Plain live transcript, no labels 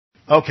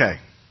Okay.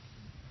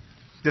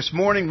 This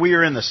morning we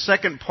are in the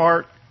second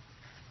part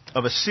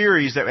of a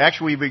series that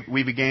actually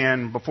we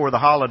began before the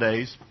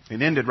holidays.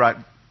 It ended right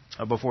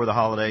before the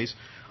holidays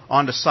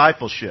on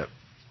discipleship.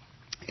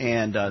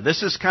 And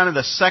this is kind of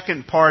the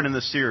second part in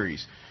the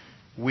series.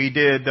 We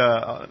did 8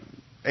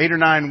 or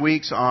 9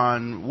 weeks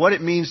on what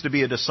it means to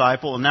be a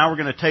disciple, and now we're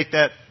going to take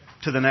that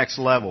to the next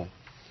level.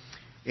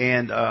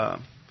 And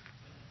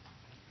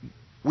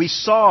we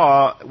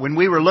saw, when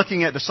we were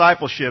looking at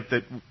discipleship,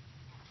 that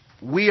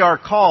we are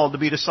called to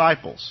be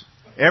disciples.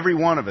 Every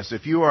one of us.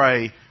 If you are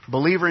a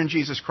believer in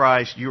Jesus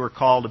Christ, you are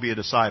called to be a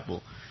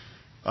disciple.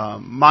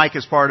 Mike,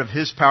 as part of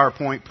his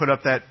PowerPoint, put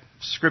up that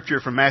scripture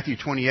from Matthew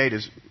 28,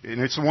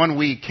 and it's the one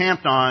we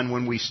camped on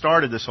when we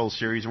started this whole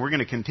series, and we're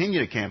going to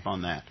continue to camp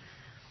on that.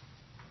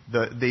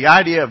 The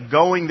idea of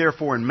going,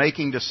 therefore, and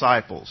making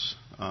disciples.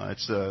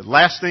 It's the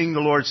last thing the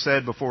Lord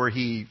said before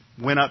He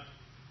went up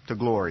to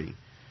glory.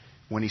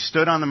 When He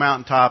stood on the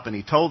mountaintop and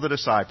He told the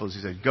disciples,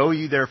 He said, "Go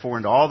ye therefore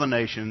into all the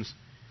nations,"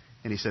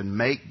 and He said,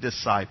 "Make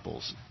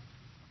disciples."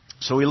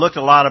 So we looked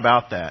a lot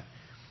about that.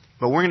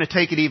 But we're going to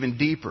take it even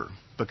deeper,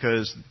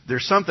 because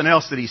there's something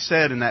else that He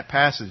said in that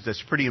passage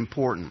that's pretty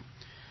important.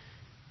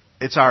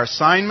 It's our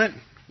assignment.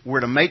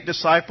 We're to make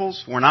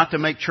disciples. We're not to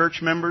make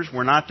church members.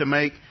 We're not to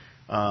make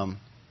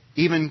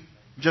even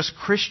just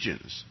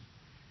Christians.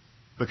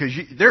 Because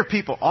there are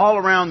people all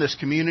around this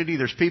community.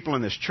 There's people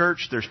in this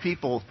church. There's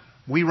people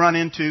we run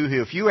into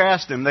who, if you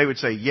ask them, they would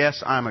say,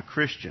 "Yes, I'm a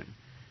Christian,"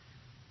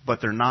 but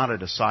they're not a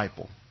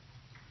disciple.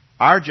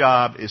 Our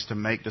job is to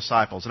make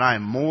disciples. And I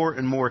am more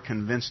and more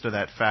convinced of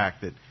that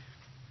fact, that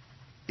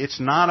it's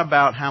not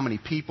about how many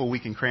people we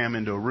can cram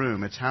into a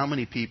room. It's how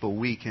many people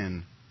we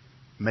can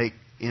make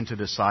into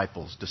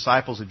disciples.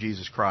 Disciples of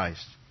Jesus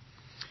Christ.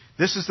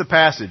 This is the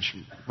passage,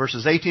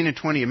 verses 18 and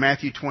 20 of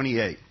Matthew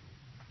 28.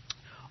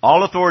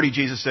 "All authority,"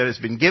 Jesus said, "has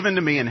been given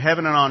to me in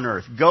heaven and on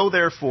earth. Go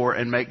therefore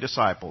and make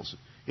disciples."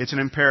 It's an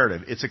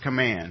imperative. It's a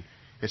command.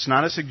 It's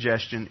not a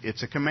suggestion.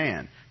 It's a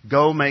command.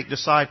 Go make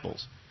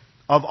disciples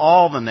of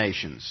all the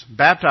nations,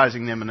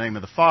 baptizing them in the name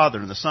of the Father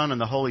and the Son and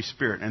the Holy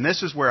Spirit. And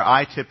this is where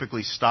I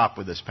typically stop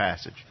with this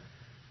passage.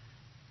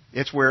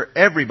 It's where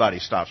everybody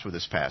stops with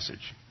this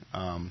passage.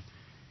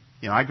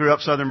 I grew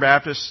up Southern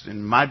Baptist,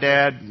 and my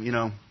dad,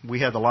 we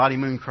had the Lottie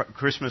Moon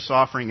Christmas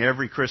offering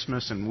every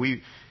Christmas, and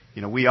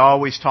we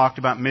always talked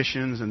about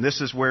missions, and this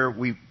is where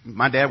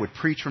my dad would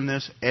preach from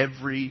this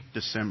every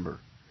December.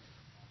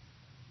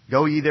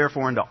 "Go ye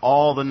therefore into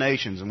all the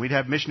nations," and we'd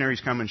have missionaries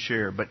come and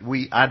share. But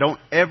I don't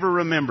ever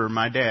remember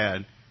my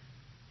dad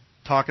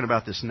talking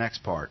about this next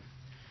part.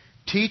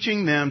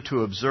 "Teaching them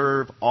to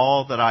observe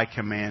all that I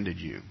commanded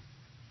you.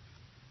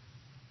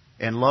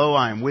 And lo,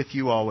 I am with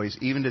you always,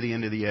 even to the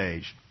end of the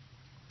age."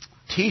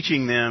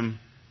 Teaching them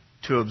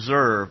to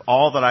observe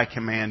all that I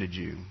commanded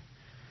you.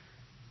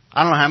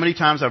 I don't know how many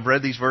times I've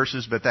read these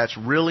verses, but that's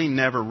really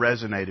never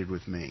resonated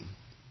with me.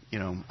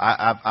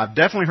 I've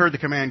definitely heard the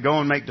command, "Go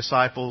and make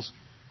disciples,"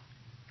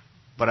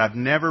 but I've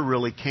never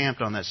really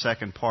camped on that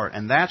second part.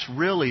 And that's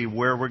really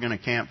where we're going to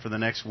camp for the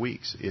next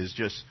weeks, is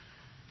just,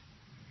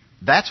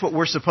 that's what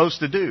we're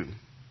supposed to do.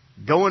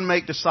 Go and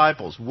make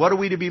disciples. What are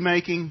we to be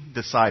making?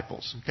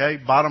 Disciples. Okay?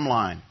 Bottom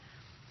line.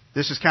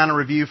 This is kind of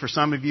review for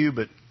some of you,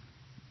 but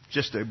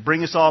just to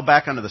bring us all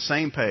back onto the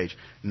same page.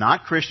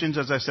 Not Christians,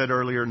 as I said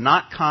earlier,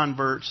 not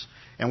converts,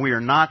 and we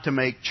are not to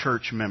make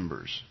church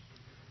members.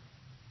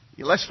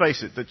 Let's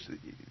face it,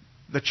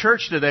 the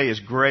church today is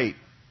great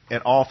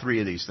at all three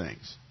of these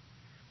things.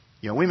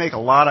 We make a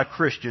lot of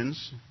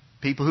Christians,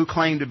 people who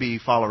claim to be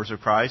followers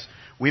of Christ.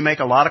 We make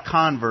a lot of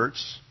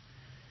converts.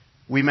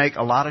 We make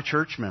a lot of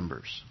church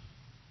members.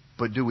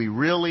 But do we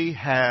really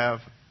have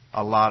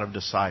a lot of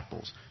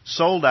disciples?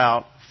 Sold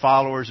out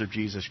followers of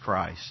Jesus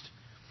Christ.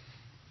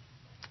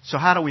 So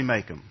how do we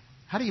make them?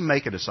 How do you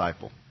make a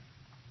disciple?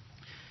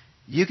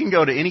 You can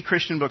go to any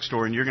Christian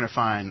bookstore and you're going to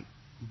find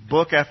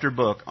book after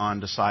book on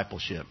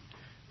discipleship.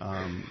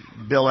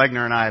 Bill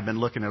Egner and I have been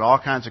looking at all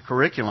kinds of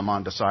curriculum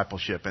on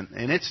discipleship,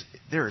 and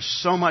there is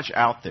so much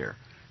out there.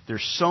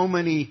 There's so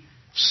many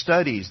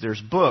studies,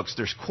 there's books,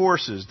 there's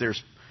courses,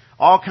 there's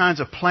all kinds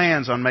of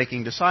plans on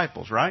making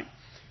disciples, right?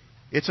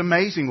 It's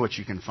amazing what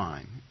you can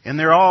find. And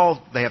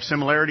they have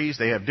similarities,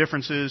 they have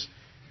differences,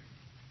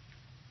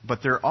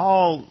 but they're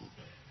all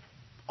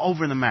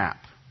over the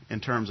map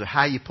in terms of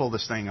how you pull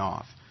this thing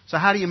off. So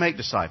how do you make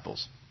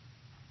disciples?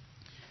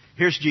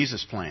 Here's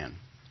Jesus' plan.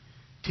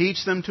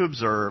 "Teach them to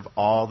observe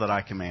all that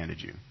I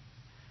commanded you."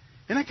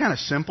 Isn't that kind of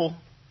simple?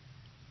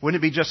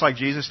 Wouldn't it be just like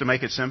Jesus to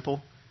make it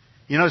simple?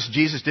 You notice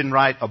Jesus didn't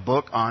write a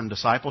book on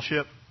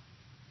discipleship.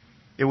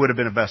 It would have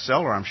been a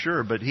bestseller, I'm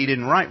sure, but He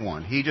didn't write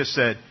one. He just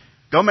said,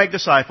 "Go make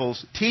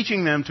disciples,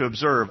 teaching them to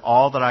observe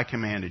all that I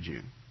commanded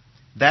you."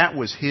 That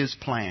was His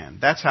plan.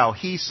 That's how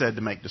He said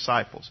to make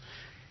disciples.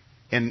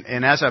 And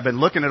as I've been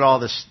looking at all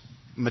this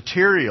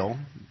material,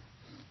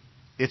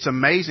 it's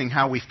amazing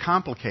how we've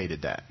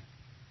complicated that.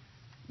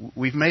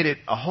 We've made it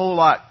a whole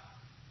lot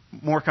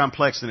more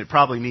complex than it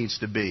probably needs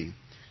to be.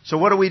 So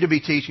what are we to be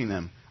teaching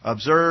them?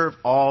 Observe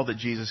all that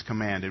Jesus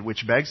commanded,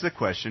 which begs the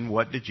question,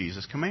 what did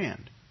Jesus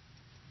command?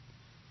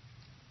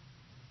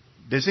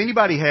 Does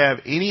anybody have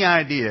any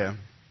idea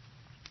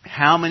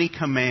how many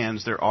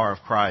commands there are of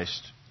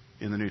Christ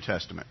in the New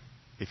Testament?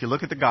 If you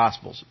look at the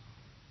Gospels,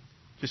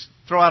 just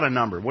throw out a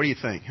number. What do you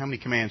think? How many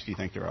commands do you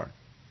think there are?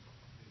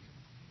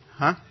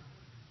 Huh?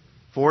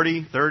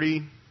 40,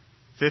 30,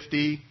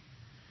 50,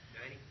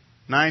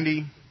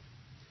 90?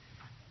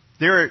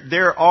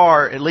 There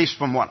are, at least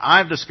from what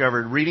I've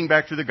discovered, reading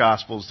back through the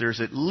Gospels,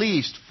 there's at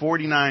least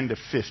 49 to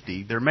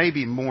 50. There may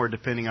be more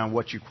depending on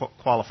what you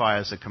qualify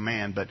as a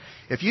command. But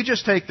if you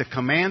just take the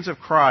commands of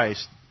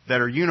Christ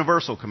that are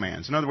universal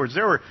commands, in other words,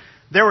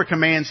 there were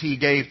commands He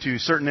gave to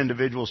certain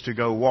individuals to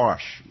go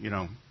wash.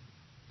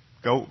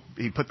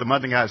 He put the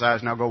mud in the guy's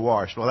eyes, now go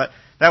wash. Well,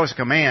 that was a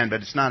command,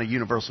 but it's not a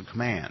universal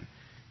command.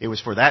 It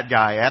was for that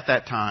guy at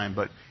that time.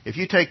 But if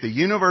you take the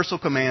universal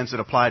commands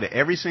that apply to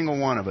every single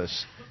one of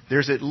us,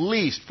 there's at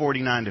least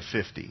 49 to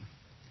 50.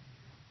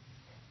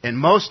 And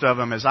most of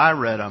them, as I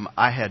read them,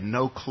 I had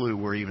no clue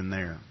were even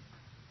there.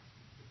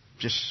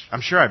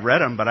 I'm sure I'd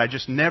read them, but I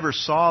just never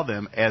saw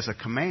them as a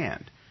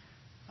command.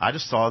 I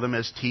just saw them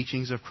as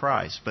teachings of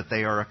Christ, but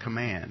they are a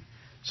command.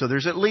 So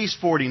there's at least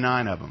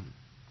 49 of them.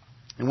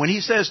 And when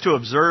He says to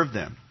observe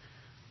them,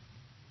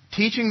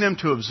 teaching them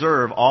to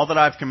observe all that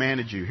I've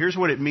commanded you, here's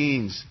what it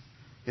means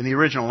in the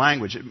original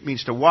language. It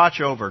means to watch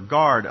over,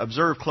 guard,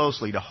 observe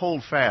closely, to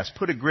hold fast,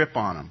 put a grip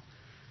on them.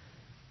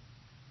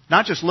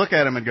 Not just look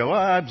at them and go, well,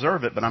 I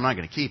observe it, but I'm not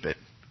going to keep it.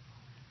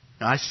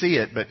 Now, I see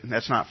it, but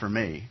that's not for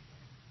me.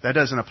 That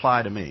doesn't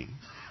apply to me.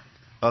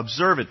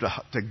 Observe it,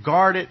 to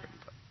guard it,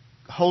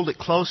 hold it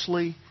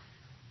closely,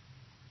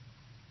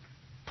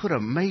 put a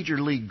major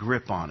league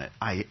grip on it.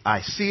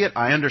 I see it,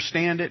 I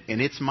understand it,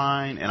 and it's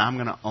mine, and I'm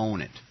going to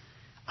own it.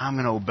 I'm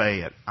going to obey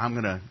it. I'm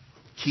going to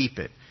keep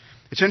it.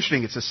 It's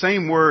interesting. It's the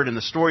same word in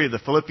the story of the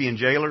Philippian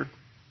jailer.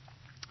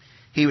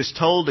 He was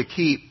told to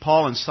keep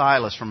Paul and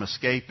Silas from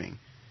escaping.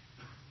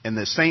 And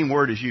the same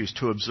word is used,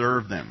 to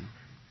observe them.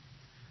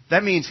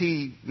 That means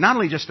he, not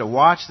only just to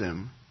watch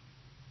them,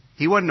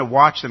 he wasn't to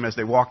watch them as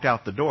they walked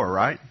out the door,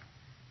 right?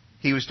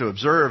 He was to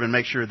observe and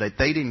make sure that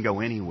they didn't go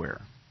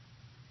anywhere.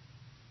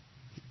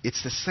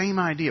 It's the same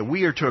idea.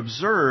 We are to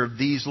observe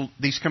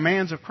these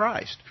commands of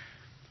Christ.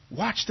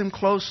 Watch them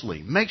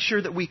closely. Make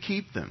sure that we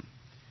keep them.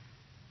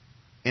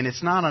 And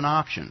it's not an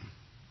option.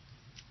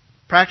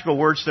 Practical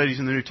word studies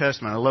in the New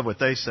Testament, I love what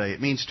they say.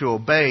 It means to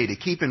obey, to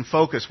keep in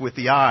focus with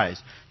the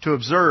eyes, to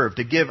observe,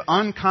 to give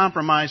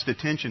uncompromised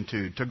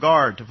attention to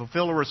guard, to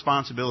fulfill a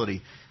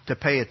responsibility, to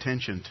pay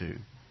attention to.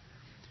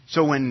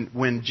 So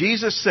when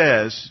Jesus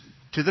says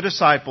to the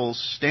disciples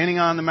standing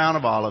on the Mount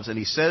of Olives, and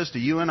He says to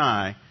you and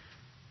I,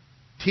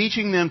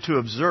 teaching them to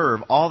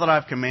observe all that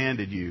I've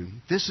commanded you,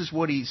 this is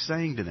what He's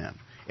saying to them.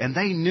 And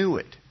they knew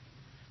it.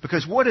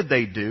 Because what did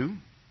they do?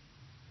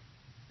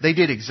 They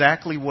did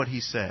exactly what He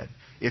said.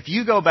 If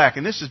you go back,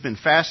 and this has been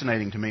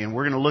fascinating to me, and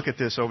we're going to look at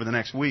this over the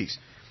next weeks.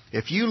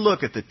 If you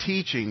look at the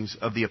teachings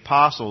of the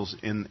apostles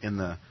in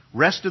the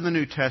rest of the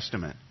New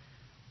Testament,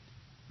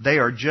 they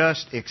are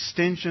just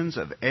extensions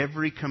of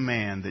every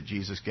command that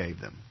Jesus gave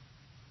them.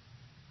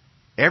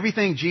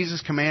 Everything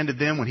Jesus commanded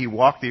them when He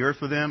walked the earth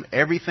with them,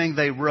 everything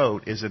they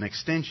wrote is an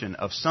extension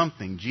of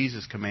something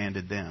Jesus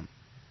commanded them.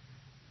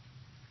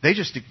 They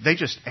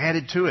just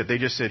added to it. They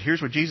just said,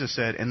 here's what Jesus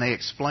said, and they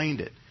explained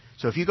it.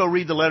 So if you go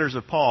read the letters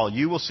of Paul,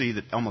 you will see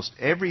that almost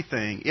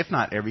everything, if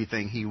not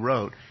everything he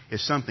wrote,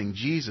 is something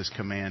Jesus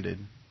commanded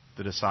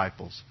the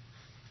disciples.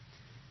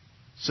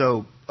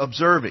 So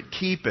observe it,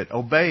 keep it,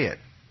 obey it.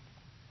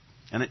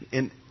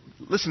 And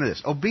listen to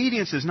this.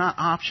 Obedience is not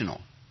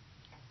optional.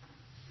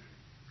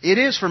 It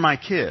is for my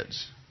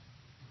kids.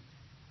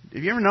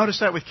 Have you ever noticed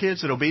that with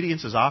kids, that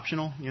obedience is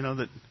optional?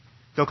 That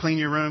go clean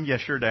your room? Yeah,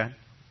 sure, Dad.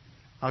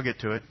 I'll get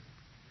to it.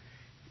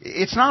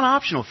 It's not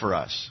optional for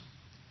us.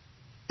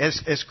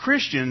 As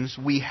Christians,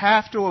 we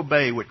have to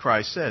obey what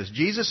Christ says.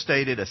 Jesus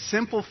stated a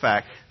simple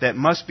fact that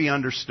must be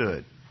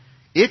understood.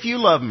 If you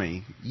love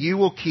me, you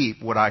will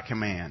keep what I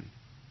command.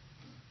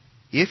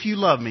 If you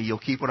love me, you'll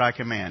keep what I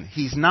command.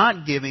 He's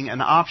not giving an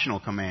optional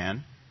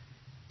command.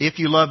 If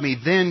you love me,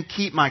 then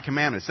keep my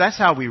commandments. That's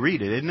how we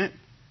read it, isn't it?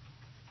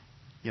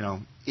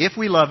 If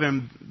we love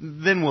Him,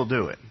 then we'll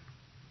do it.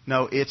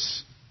 No,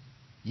 it's,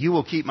 you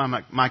will keep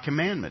my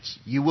commandments.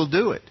 You will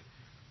do it.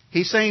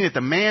 He's saying that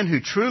the man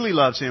who truly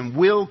loves Him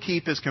will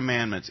keep His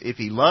commandments. If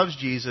he loves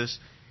Jesus,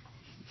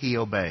 he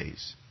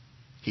obeys.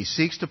 He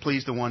seeks to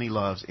please the one he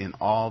loves in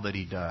all that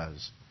he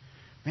does.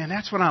 Man,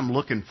 that's what I'm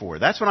looking for.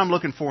 That's what I'm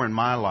looking for in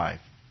my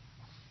life.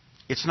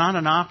 It's not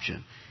an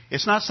option.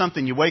 It's not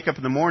something you wake up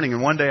in the morning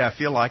and one day I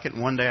feel like it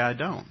and one day I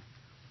don't.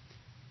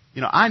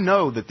 I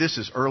know that this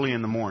is early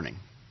in the morning.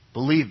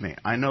 Believe me,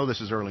 I know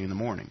this is early in the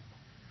morning.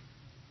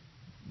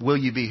 Will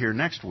you be here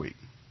next week?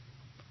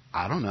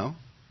 I don't know.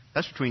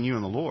 That's between you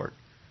and the Lord.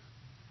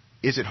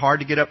 Is it hard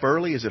to get up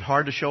early? Is it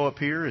hard to show up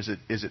here? Is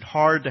it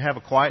hard to have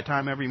a quiet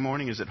time every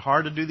morning? Is it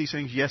hard to do these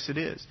things? Yes, it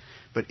is.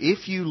 But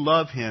if you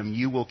love Him,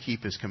 you will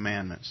keep His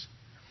commandments.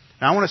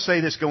 Now, I want to say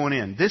this going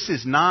in. This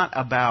is not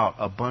about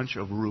a bunch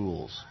of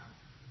rules.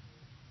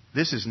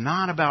 This is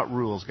not about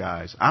rules,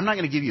 guys. I'm not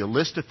going to give you a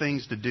list of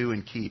things to do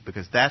and keep,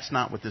 because that's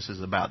not what this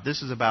is about.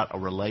 This is about a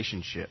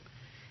relationship.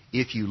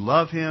 If you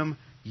love Him,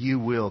 you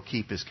will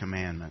keep His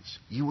commandments.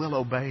 You will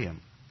obey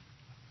Him.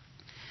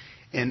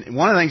 And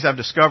one of the things I've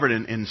discovered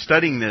in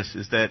studying this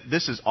is that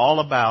this is all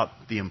about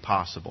the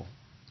impossible.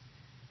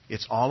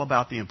 It's all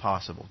about the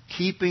impossible.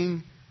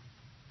 Keeping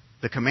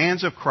the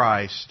commands of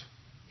Christ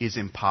is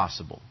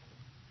impossible.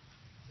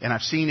 And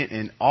I've seen it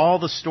in all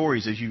the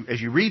stories. As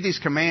you read these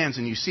commands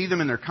and you see them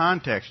in their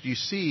context, you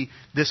see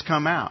this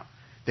come out.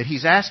 That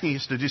He's asking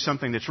us to do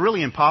something that's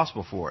really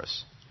impossible for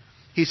us.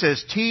 He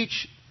says,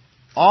 teach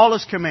all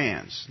His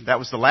commands. That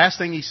was the last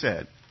thing He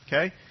said.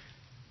 Okay?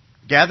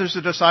 Gathers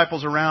the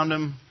disciples around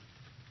Him.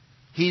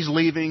 He's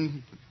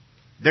leaving.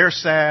 They're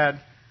sad.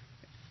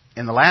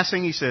 And the last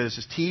thing He says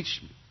is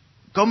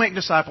go make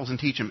disciples and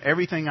teach them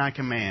everything I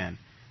command.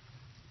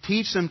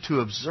 Teach them to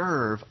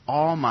observe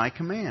all my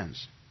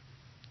commands.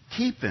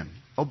 Keep them.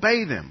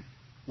 Obey them.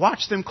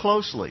 Watch them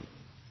closely.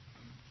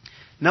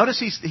 Notice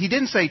he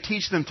didn't say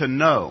teach them to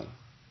know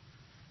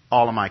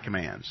all of my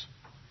commands.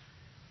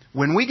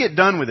 When we get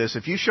done with this,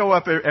 if you show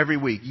up every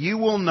week, you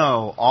will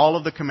know all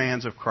of the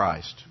commands of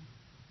Christ.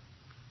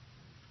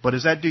 But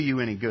does that do you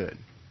any good?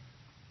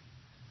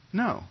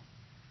 No.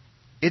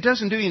 It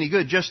doesn't do you any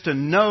good just to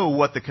know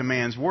what the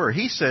commands were.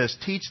 He says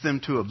teach them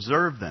to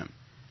observe them.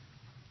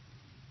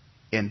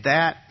 And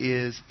that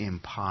is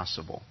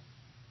impossible.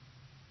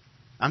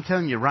 I'm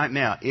telling you right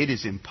now, it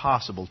is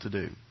impossible to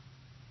do.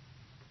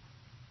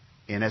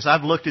 And as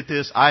I've looked at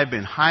this, I've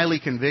been highly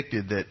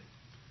convicted that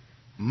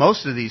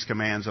most of these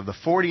commands, of the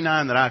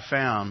 49 that I've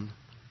found,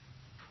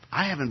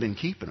 I haven't been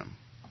keeping them.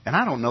 And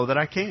I don't know that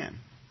I can.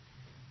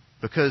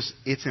 Because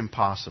it's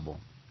impossible.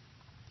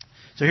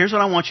 So here's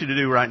what I want you to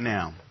do right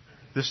now.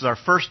 This is our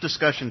first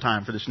discussion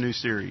time for this new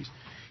series.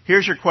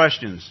 Here's your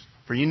questions.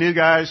 For you new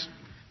guys,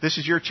 this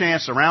is your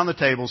chance around the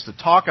tables to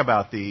talk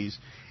about these.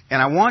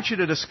 And I want you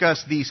to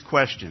discuss these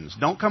questions.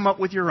 Don't come up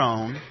with your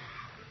own.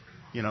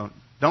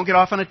 Don't get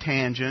off on a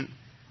tangent.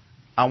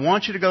 I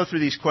want you to go through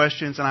these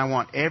questions, and I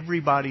want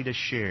everybody to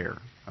share.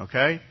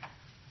 Okay?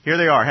 Here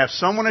they are. Have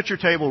someone at your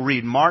table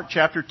read Mark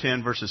chapter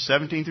 10, verses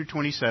 17 through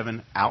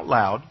 27 out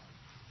loud.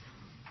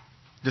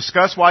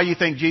 Discuss why you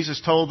think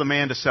Jesus told the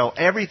man to sell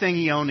everything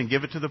he owned and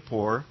give it to the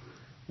poor.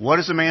 What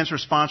does the man's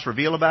response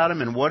reveal about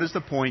him? And what is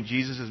the point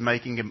Jesus is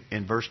making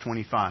in verse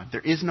 25?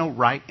 There is no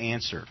right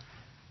answer.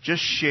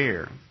 Just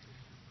share.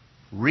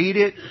 Read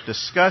it,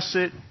 discuss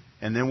it,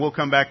 and then we'll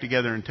come back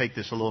together and take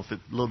this a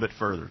little bit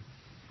further.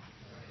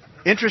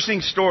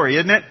 Interesting story,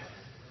 isn't it?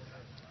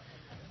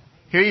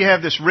 Here you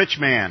have this rich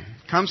man.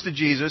 Comes to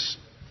Jesus,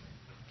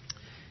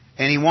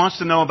 and he wants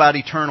to know about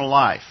eternal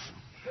life.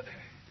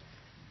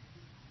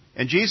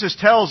 And Jesus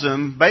tells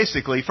him,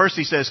 basically, first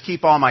He says,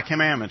 keep all my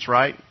commandments,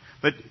 right?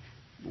 But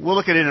we'll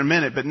look at it in a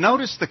minute. But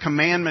notice the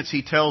commandments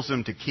He tells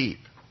them to keep.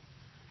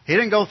 He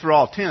didn't go through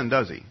all 10,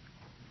 does He?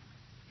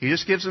 He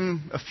just gives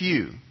them a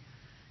few.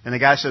 And the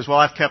guy says, well,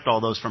 I've kept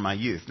all those from my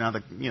youth. Now,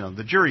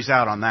 the jury's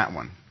out on that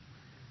one.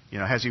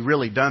 Has He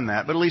really done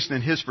that? But at least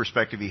in His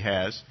perspective, He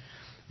has.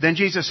 Then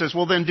Jesus says,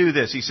 well, then do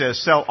this. He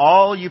says, sell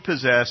all you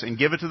possess and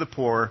give it to the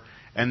poor,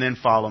 and then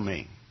follow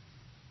me.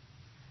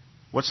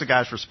 What's the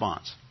guy's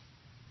response?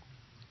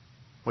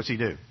 What's he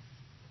do?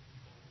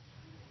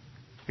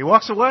 He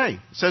walks away.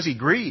 It says he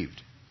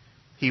grieved.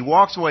 He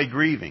walks away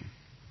grieving.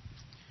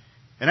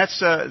 And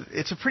it's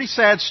a pretty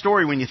sad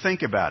story when you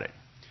think about it.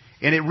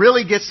 And it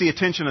really gets the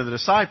attention of the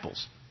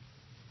disciples.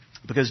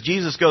 Because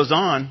Jesus goes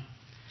on,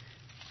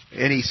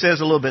 and He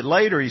says a little bit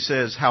later, He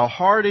says, how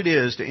hard it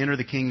is to enter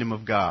the kingdom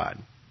of God.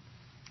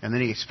 And then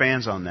He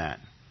expands on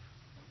that.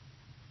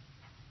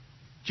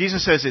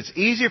 Jesus says, it's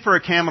easier for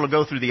a camel to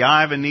go through the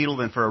eye of a needle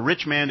than for a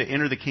rich man to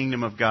enter the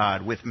kingdom of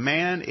God. With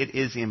man, it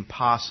is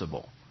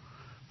impossible.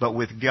 But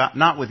with God,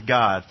 not with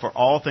God, for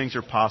all things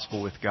are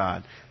possible with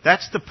God.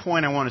 That's the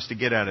point I want us to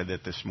get out of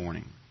it this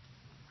morning.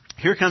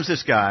 Here comes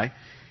this guy,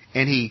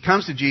 and he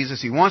comes to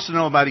Jesus. He wants to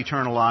know about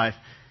eternal life,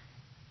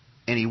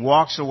 and he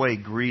walks away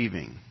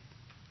grieving.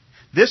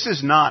 This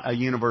is not a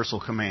universal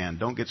command.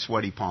 Don't get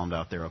sweaty palmed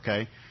out there,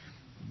 okay?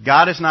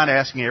 God is not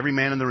asking every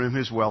man in the room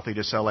who's wealthy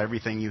to sell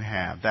everything you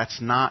have. That's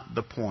not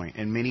the point.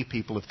 And many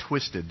people have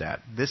twisted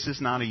that. This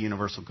is not a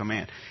universal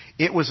command.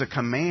 It was a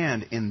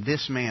command in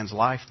this man's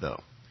life,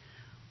 though.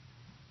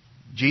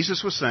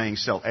 Jesus was saying,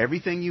 sell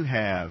everything you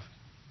have,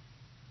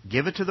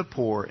 give it to the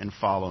poor, and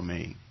follow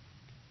me.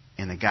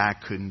 And the guy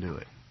couldn't do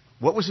it.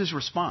 What was his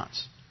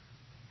response?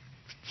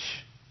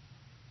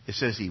 It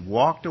says he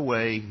walked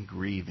away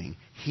grieving.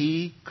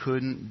 He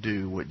couldn't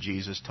do what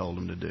Jesus told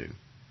him to do.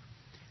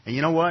 And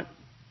you know what?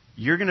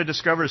 You're going to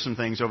discover some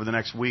things over the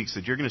next weeks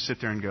that you're going to sit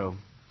there and go,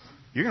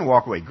 you're going to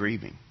walk away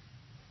grieving.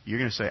 You're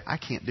going to say, I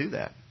can't do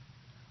that.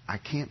 I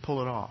can't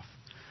pull it off.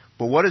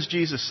 But what does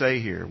Jesus say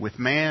here? With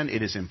man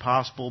it is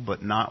impossible,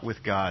 but not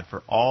with God.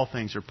 For all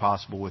things are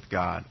possible with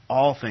God.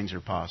 All things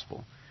are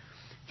possible.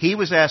 He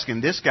was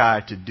asking this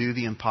guy to do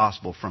the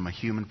impossible from a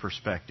human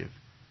perspective.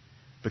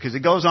 Because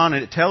it goes on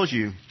and it tells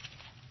you,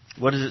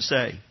 what does it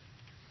say?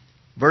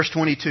 Verse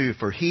 22,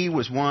 for he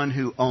was one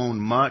who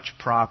owned much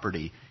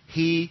property.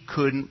 He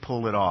couldn't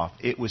pull it off.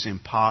 It was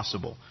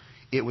impossible.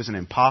 It was an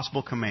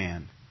impossible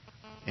command.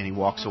 And he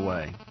walks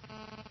away.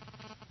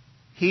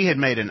 He had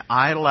made an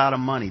idol out of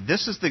money.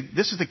 This is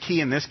the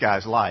key in this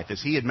guy's life,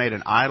 is he had made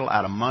an idol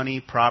out of money,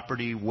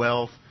 property,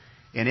 wealth,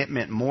 and it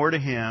meant more to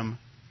him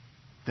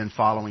than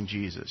following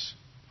Jesus.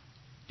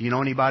 Do you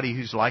know anybody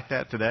who's like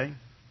that today?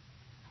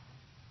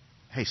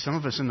 Hey, some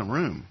of us in the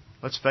room,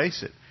 let's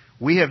face it.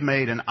 We have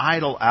made an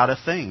idol out of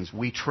things.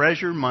 We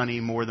treasure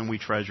money more than we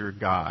treasure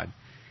God.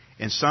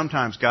 And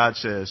sometimes God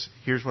says,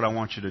 here's what I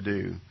want you to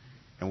do.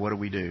 And what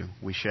do?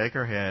 We shake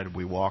our head,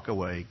 we walk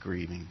away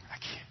grieving.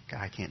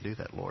 I can't do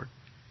that, Lord.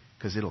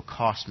 Because it'll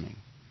cost me.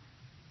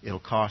 It'll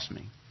cost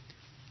me.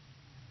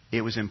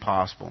 It was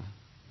impossible.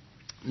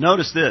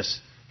 Notice this.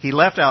 He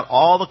left out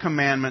all the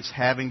commandments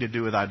having to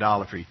do with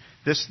idolatry.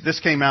 This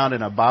came out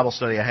in a Bible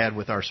study I had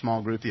with our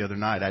small group the other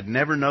night. I'd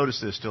never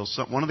noticed this till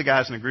one of the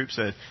guys in the group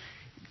said,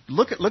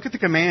 look at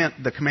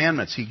the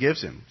commandments he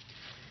gives him.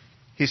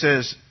 He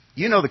says,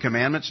 you know the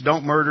commandments.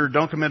 Don't murder,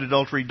 don't commit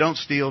adultery, don't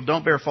steal,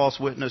 don't bear false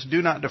witness,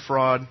 do not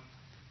defraud,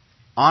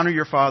 honor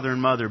your father and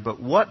mother.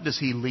 But what does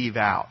he leave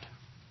out?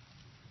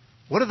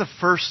 What are the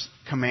first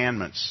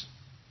commandments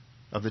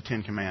of the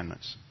 10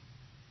 Commandments?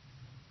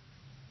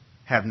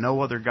 Have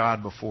no other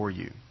God before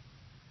you.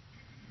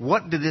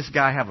 What did this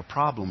guy have a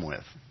problem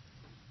with?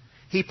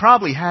 He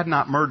probably had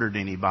not murdered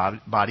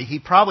anybody. He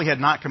probably had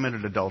not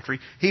committed adultery.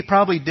 He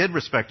probably did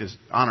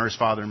honor his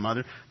father and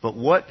mother. But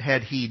what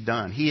had he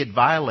done? He had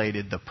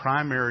violated the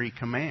primary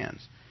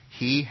commands.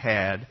 He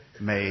had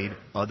made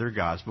other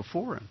gods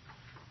before him.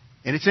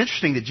 And it's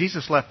interesting that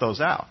Jesus left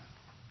those out,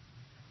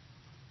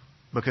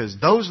 because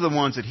those are the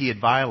ones that he had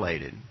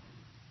violated.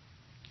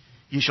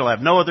 You shall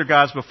have no other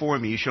gods before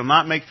me. You shall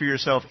not make for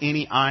yourself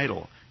any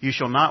idol. You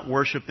shall not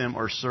worship them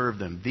or serve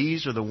them.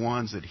 These are the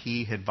ones that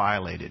he had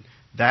violated.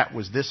 That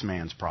was this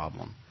man's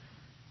problem.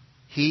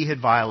 He had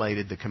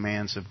violated the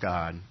commands of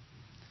God.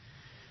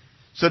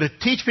 So to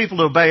teach people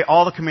to obey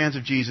all the commands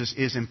of Jesus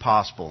is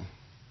impossible.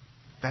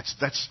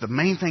 That's the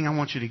main thing I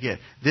want you to get.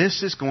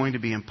 This is going to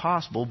be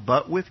impossible,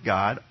 but with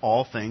God,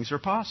 all things are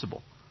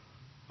possible.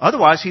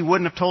 Otherwise, he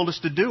wouldn't have told us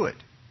to do it.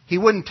 He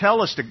wouldn't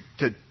tell us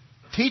to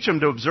teach them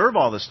to observe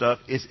all this stuff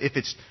if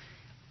it's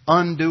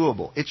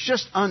undoable. It's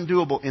just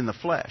undoable in the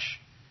flesh.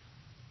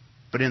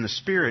 But in the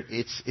spirit,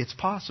 it's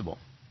possible.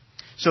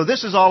 So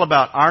this is all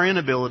about our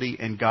inability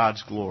and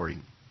God's glory.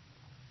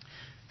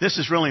 This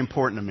is really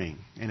important to me,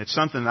 and it's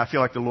something that I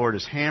feel like the Lord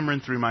is hammering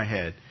through my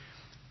head.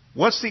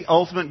 What's the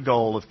ultimate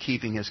goal of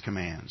keeping His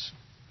commands?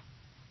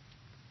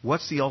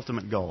 What's the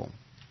ultimate goal?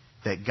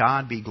 That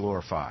God be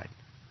glorified.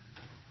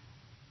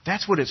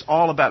 That's what it's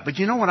all about. But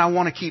you know what I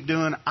want to keep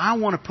doing? I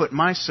want to put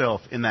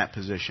myself in that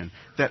position,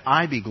 that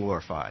I be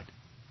glorified.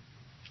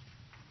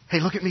 Hey,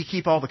 look at me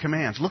keep all the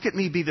commands. Look at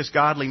me be this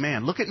godly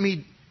man. Look at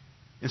me.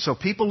 And so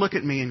people look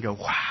at me and go,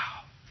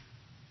 wow,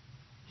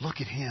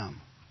 look at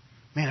him.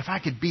 Man, if I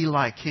could be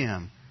like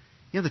him.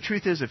 You know, the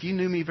truth is, if you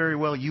knew me very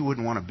well, you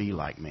wouldn't want to be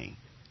like me.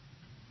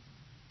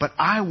 But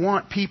I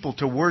want people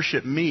to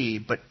worship me.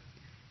 But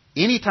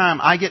anytime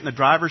I get in the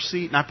driver's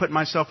seat and I put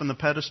myself in the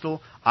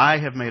pedestal, I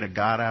have made a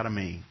God out of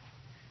me.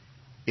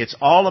 It's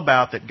all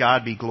about that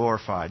God be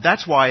glorified.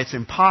 That's why it's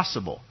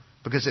impossible.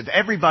 Because if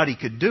everybody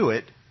could do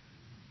it,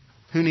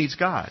 who needs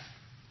God?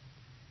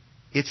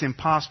 It's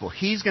impossible.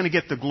 He's going to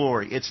get the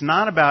glory. It's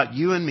not about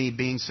you and me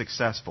being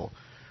successful.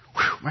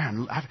 Whew,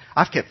 man,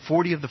 I've kept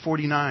 40 of the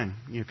 49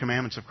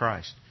 commandments of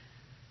Christ.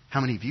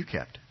 How many have you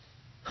kept?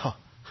 Oh,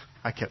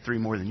 I kept 3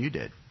 more than you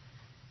did.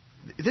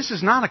 This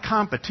is not a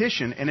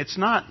competition, and it's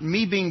not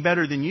me being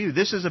better than you.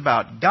 This is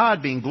about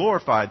God being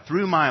glorified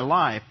through my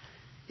life.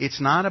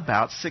 It's not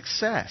about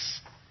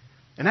success.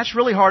 And that's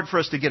really hard for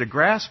us to get a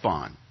grasp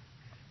on.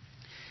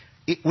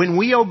 When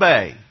we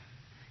obey,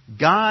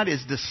 God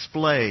is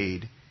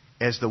displayed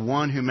as the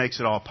one who makes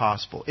it all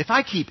possible. If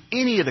I keep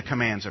any of the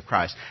commands of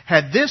Christ,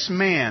 had this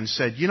man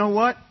said, you know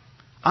what?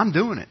 I'm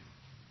doing it.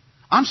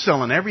 I'm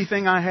selling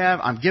everything I have.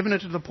 I'm giving it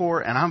to the poor,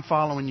 and I'm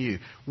following you.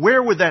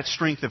 Where would that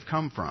strength have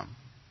come from?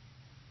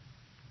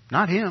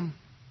 Not him.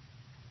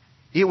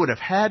 It would have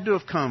had to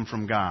have come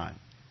from God,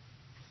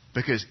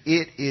 because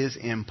it is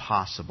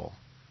impossible.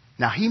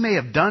 Now, he may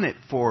have done it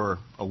for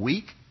a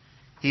week.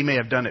 He may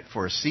have done it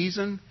for a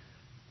season.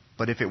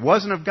 But if it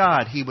wasn't of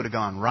God, he would have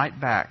gone right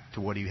back to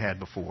what he had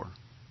before.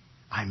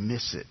 I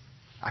miss it.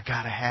 I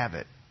got to have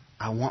it.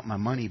 I want my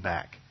money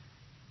back.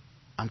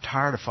 I'm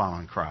tired of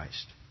following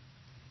Christ.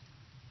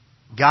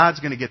 God's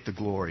going to get the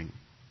glory.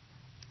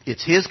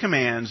 It's His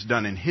commands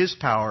done in His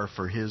power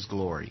for His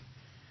glory.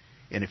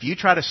 And if you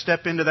try to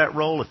step into that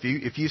role,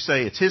 if you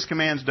say it's His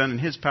commands done in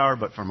His power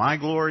but for my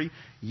glory,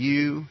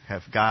 you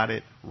have got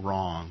it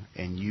wrong,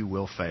 and you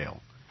will fail.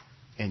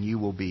 And you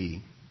will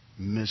be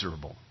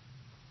miserable.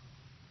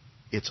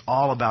 It's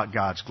all about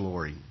God's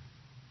glory.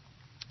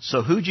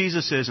 So who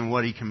Jesus is and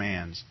what He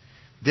commands.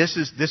 This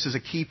is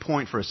a key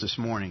point for us this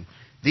morning.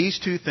 These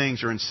two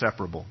things are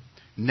inseparable.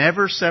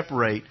 Never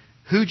separate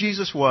who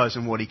Jesus was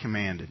and what He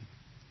commanded.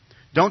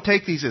 Don't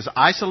take these as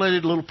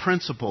isolated little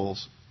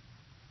principles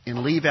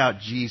and leave out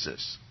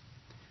Jesus,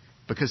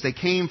 because they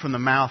came from the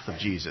mouth of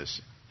Jesus.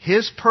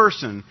 His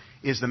person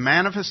is the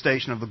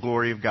manifestation of the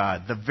glory of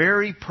God. The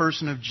very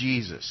person of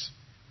Jesus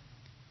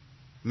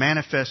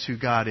manifests who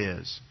God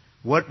is.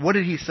 What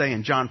did he say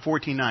in John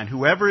 14:9?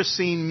 Whoever has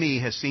seen me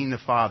has seen the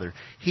Father.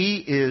 He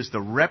is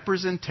the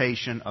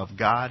representation of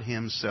God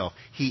himself.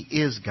 He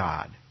is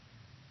God.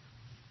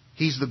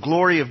 He's the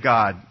glory of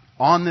God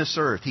on this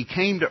earth. He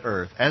came to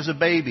earth as a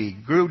baby,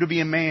 grew to be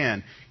a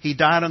man. He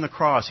died on the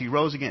cross. He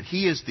rose again.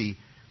 He is the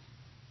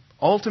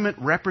ultimate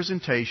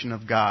representation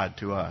of God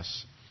to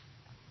us.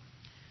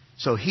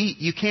 So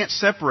you can't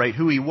separate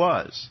who he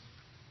was.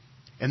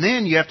 And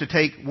then you have to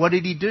take, what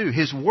did he do?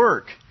 His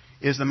work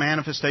is the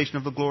manifestation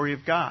of the glory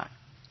of God.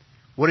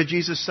 What did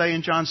Jesus say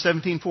in John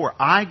 17:4?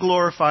 I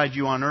glorified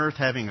you on earth,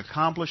 having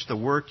accomplished the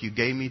work you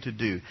gave me to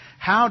do.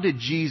 How did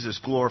Jesus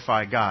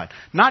glorify God?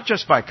 Not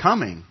just by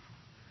coming,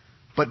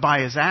 but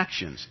by his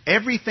actions.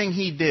 Everything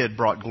he did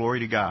brought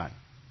glory to God.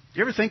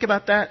 You ever think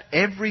about that?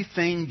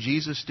 Everything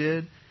Jesus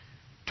did,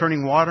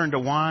 turning water into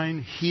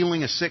wine,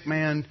 healing a sick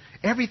man,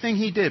 everything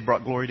he did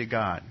brought glory to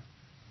God.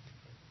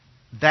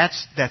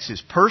 That's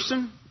his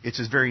person, it's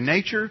his very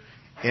nature,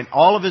 and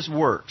all of his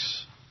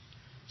works.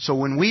 So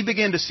when we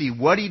begin to see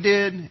what he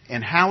did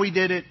and how he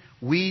did it,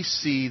 we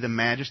see the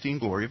majesty and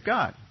glory of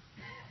God.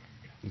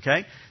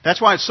 Okay?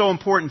 That's why it's so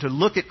important to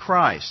look at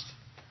Christ.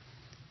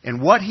 And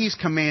what he's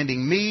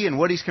commanding me and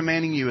what he's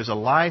commanding you is a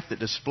life that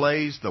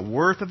displays the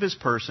worth of his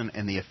person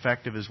and the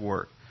effect of his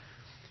work.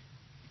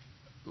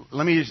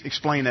 Let me just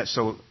explain that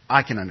so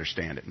I can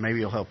understand it. Maybe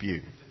it'll help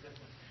you.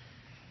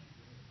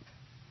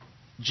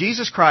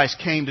 Jesus Christ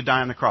came to die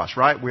on the cross,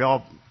 right? We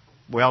all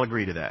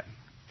agree to that.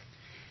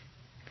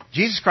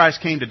 Jesus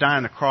Christ came to die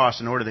on the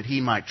cross in order that he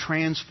might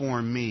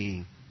transform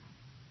me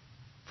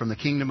from the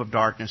kingdom of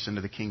darkness into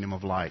the kingdom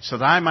of light, so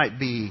that I might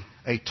be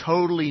a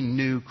totally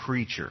new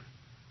creature.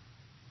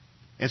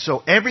 And so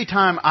every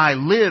time I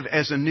live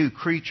as a new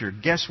creature,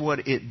 guess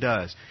what it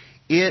does?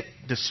 It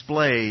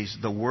displays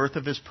the worth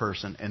of his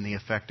person and the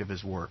effect of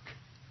his work.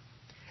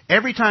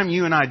 Every time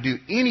you and I do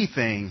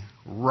anything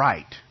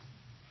right,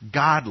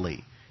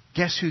 godly,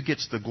 guess who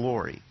gets the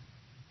glory?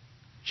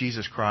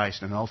 Jesus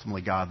Christ and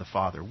ultimately God the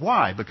Father.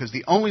 Why? Because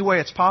the only way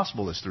it's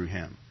possible is through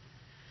him.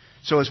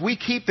 So as we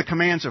keep the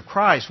commands of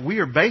Christ,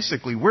 we're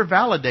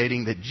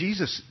validating that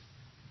Jesus'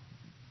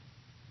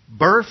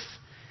 birth,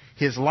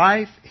 his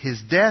life,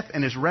 his death,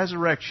 and his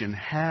resurrection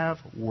have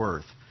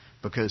worth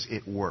because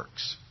it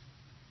works.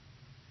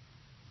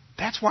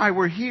 That's why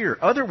we're here.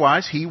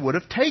 Otherwise, he would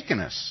have taken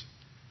us.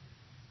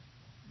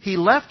 He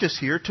left us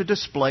here to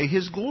display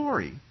his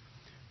glory.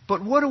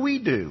 But what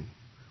do?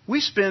 We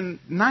spend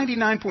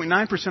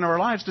 99.9% of our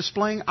lives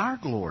displaying our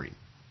glory.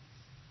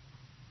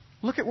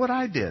 Look at what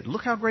I did.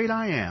 Look how great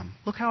I am.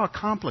 Look how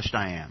accomplished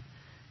I am.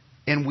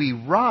 And we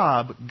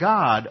rob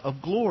God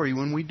of glory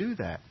when we do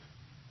that.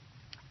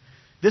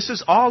 This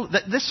is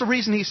the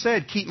reason he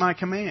said, keep my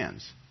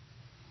commands.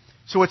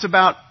 So it's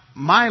about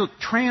my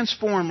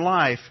transformed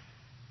life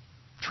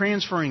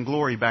transferring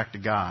glory back to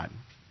God.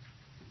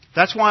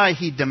 That's why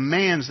he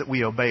demands that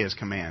we obey his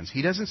commands.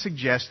 He doesn't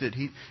suggest it.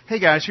 Hey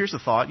guys, here's the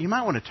thought. You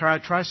might want to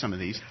try some of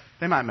these.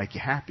 They might make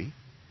you happy.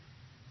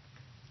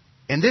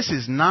 And this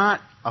is not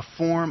a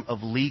form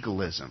of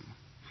legalism.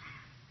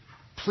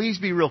 Please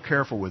be real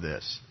careful with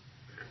this.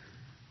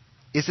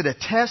 Is it a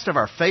test of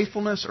our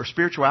faithfulness or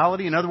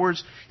spirituality? In other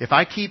words, if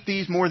I keep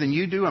these more than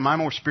you do, am I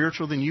more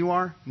spiritual than you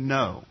are?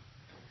 No.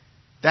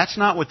 That's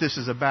not what this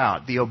is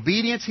about. The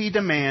obedience he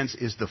demands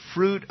is the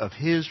fruit of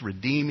his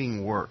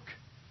redeeming work.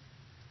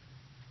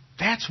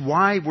 That's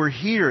why we're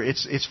here.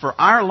 It's for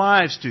our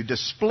lives to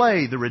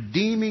display the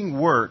redeeming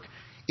work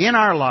in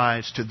our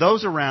lives to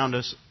those around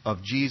us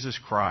of Jesus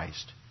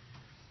Christ.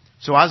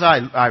 So as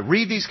I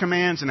read these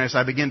commands and as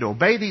I begin to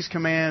obey these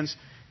commands,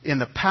 in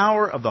the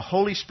power of the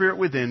Holy Spirit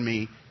within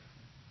me,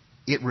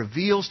 it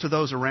reveals to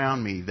those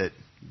around me that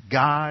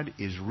God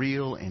is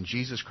real and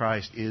Jesus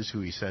Christ is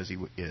who he says he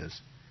is.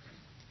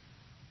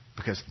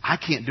 Because I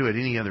can't do it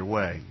any other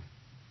way.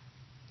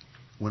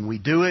 When we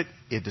do it,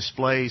 it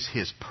displays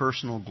his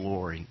personal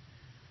glory.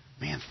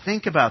 Man,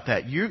 think about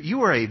that.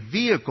 You are a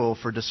vehicle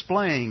for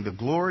displaying the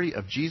glory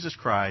of Jesus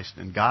Christ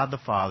and God the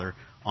Father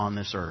on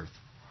this earth.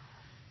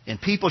 And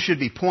people should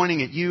be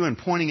pointing at you and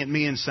pointing at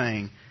me and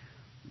saying,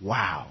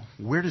 wow,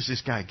 where does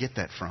this guy get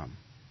that from?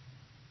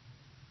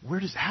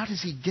 How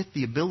does he get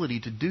the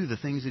ability to do the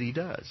things that he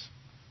does?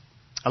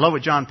 I love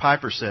what John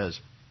Piper says.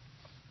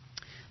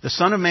 The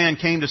Son of Man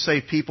came to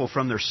save people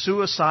from their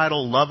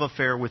suicidal love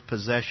affair with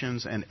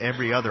possessions and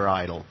every other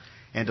idol,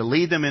 and to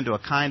lead them into a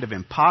kind of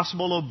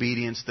impossible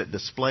obedience that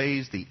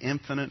displays the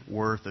infinite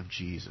worth of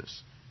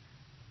Jesus.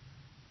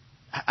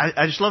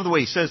 I just love the way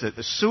he says it.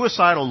 The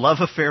suicidal love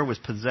affair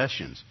with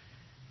possessions.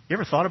 You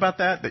ever thought about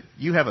that? That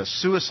you have a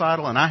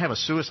suicidal and I have a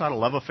suicidal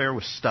love affair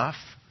with stuff?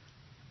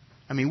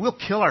 I mean, we'll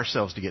kill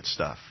ourselves to get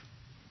stuff.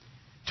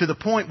 To the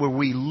point where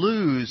we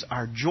lose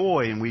our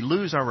joy and we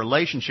lose our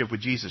relationship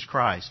with Jesus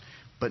Christ.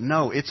 But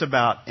no, it's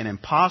about an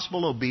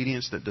impossible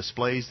obedience that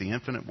displays the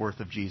infinite worth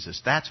of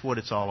Jesus. That's what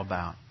it's all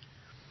about.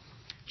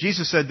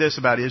 Jesus said this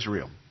about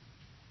Israel.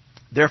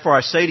 Therefore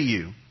I say to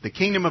you, the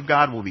kingdom of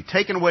God will be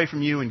taken away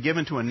from you and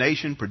given to a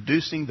nation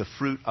producing the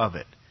fruit of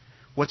it.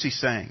 What's he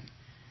saying?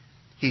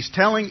 He's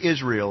telling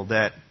Israel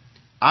that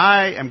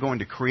I am going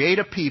to create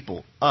a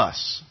people,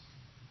 us,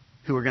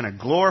 who are going to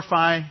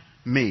glorify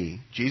me,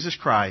 Jesus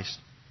Christ,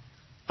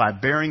 by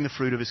bearing the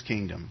fruit of his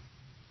kingdom.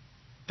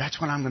 That's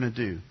what I'm going to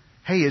do.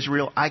 Hey,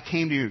 Israel, I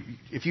came to you.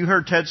 If you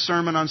heard Ted's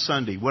sermon on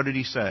Sunday, what did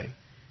he say?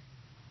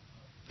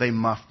 They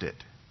muffed it.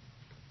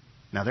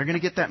 Now, they're going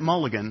to get that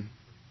mulligan,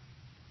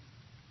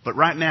 but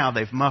right now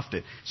they've muffed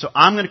it. So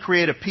I'm going to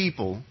create a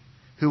people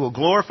who will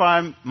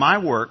glorify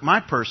my work,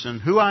 my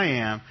person, who I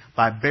am,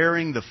 by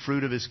bearing the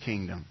fruit of his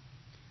kingdom.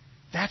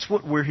 That's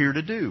what we're here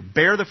to do.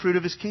 Bear the fruit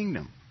of his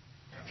kingdom.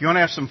 If you want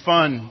to have some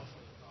fun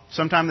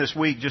sometime this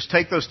week, just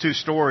take those two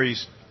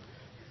stories,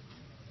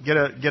 get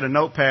a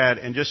notepad,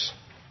 and just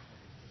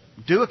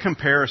do a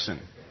comparison.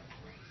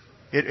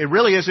 It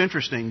really is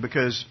interesting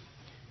because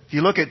if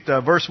you look at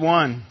verse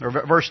 1 or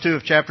verse 2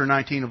 of chapter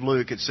 19 of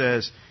Luke, it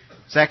says,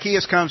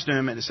 Zacchaeus comes to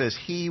him and it says,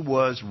 he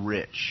was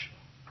rich.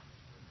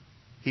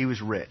 He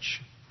was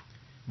rich.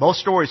 Both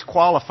stories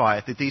qualify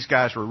it that these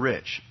guys were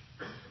rich.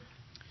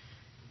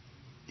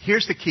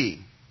 Here's the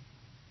key.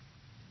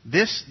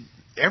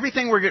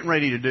 Everything we're getting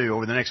ready to do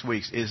over the next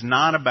weeks is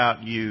not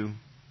about you.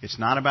 It's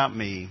not about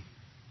me.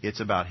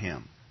 It's about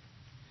him.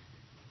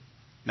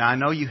 Now, I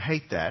know you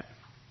hate that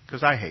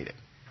because I hate it.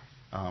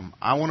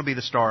 I want to be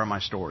the star of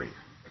my story.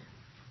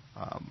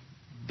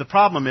 The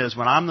problem is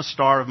when I'm the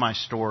star of my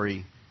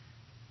story,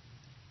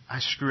 I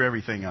screw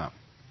everything up.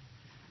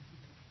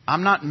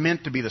 I'm not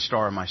meant to be the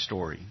star of my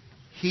story.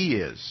 He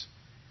is.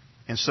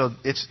 And so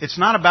it's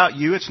not about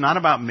you. It's not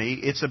about me.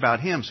 It's about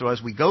him. So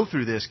as we go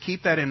through this,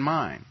 keep that in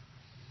mind.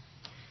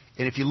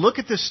 And if you look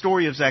at this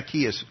story of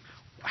Zacchaeus,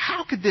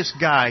 how could this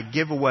guy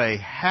give away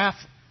half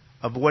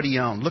of what he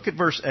owned? Look at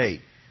verse 8.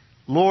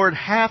 Lord,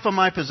 half of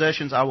my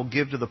possessions I will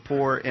give to the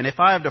poor, and if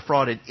I have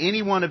defrauded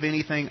anyone of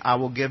anything, I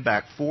will give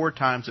back 4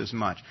 times as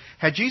much.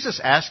 Had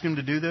Jesus asked him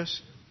to do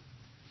this?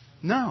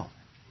 No.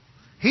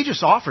 He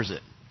just offers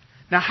it.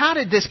 Now, how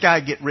did this guy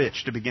get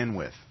rich to begin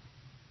with?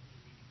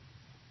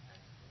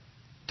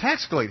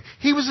 Tax collector.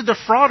 He was a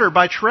defrauder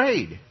by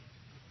trade.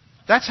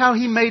 That's how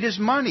he made his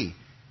money.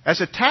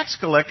 As a tax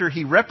collector,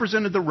 he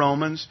represented the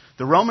Romans.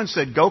 The Romans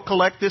said, go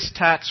collect this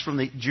tax from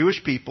the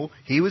Jewish people.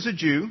 He was a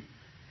Jew.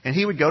 And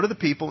he would go to the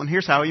people, and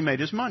here's how he made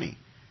his money.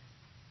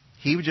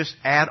 He would just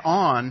add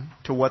on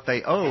to what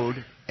they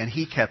owed, and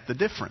he kept the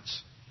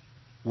difference.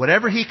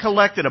 Whatever he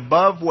collected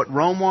above what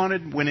Rome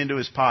wanted went into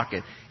his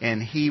pocket.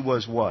 And he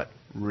was what?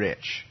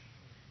 Rich.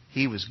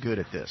 He was good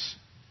at this.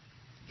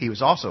 He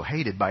was also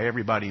hated by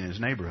everybody in his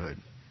neighborhood.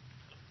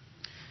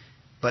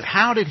 But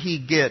how did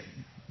he get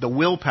the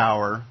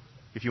willpower,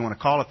 if you want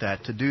to call it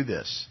that, to do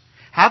this?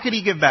 How could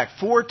he give back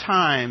 4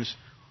 times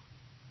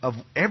of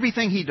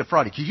everything he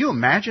defrauded? Can you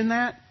imagine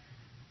that?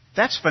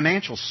 That's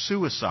financial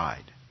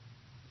suicide.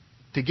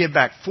 To give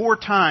back 4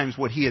 times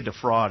what he had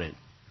defrauded.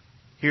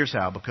 Here's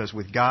how. Because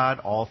with God,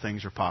 all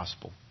things are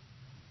possible.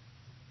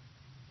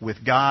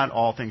 With God,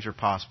 all things are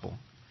possible.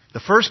 The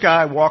first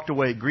guy walked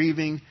away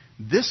grieving.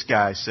 This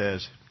guy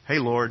says, hey,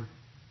 Lord,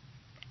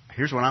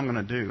 here's what I'm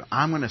going to do.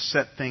 I'm going to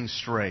set things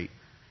straight.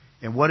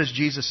 And what does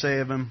Jesus say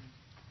of him?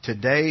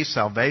 Today,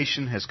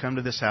 salvation has come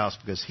to this house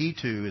because he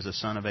too is a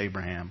son of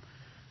Abraham.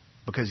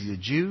 Because he's a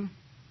Jew?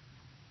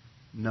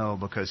 No,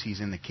 because he's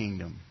in the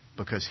kingdom.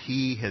 Because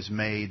he has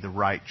made the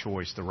right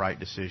choice, the right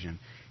decision.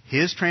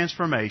 His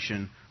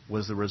transformation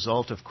was the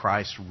result of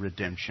Christ's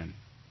redemption.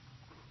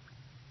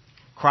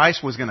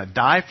 Christ was going to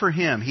die for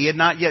him. He had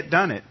not yet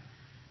done it.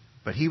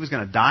 But he was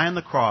going to die on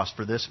the cross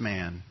for this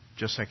man,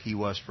 just like he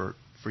was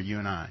for you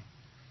and I.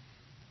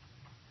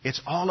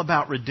 It's all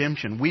about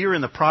redemption. We are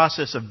in the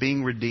process of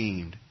being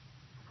redeemed.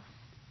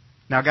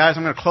 Now, guys,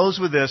 I'm going to close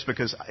with this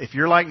because if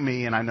you're like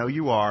me, and I know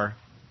you are,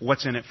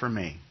 what's in it for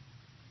me?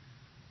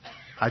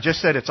 I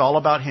just said it's all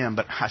about him,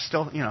 but I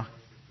still,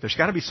 there's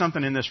got to be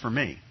something in this for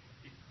me.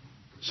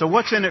 So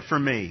what's in it for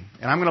me?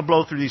 And I'm going to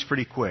blow through these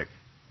pretty quick.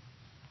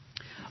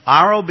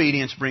 Our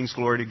obedience brings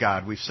glory to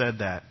God. We've said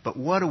that. But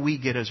what do we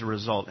get as a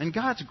result? And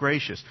God's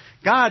gracious.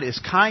 God is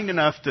kind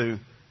enough to,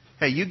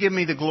 hey, you give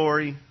me the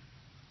glory,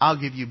 I'll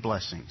give you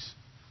blessings.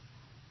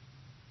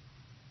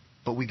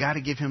 But we got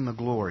to give him the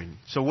glory.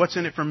 So what's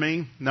in it for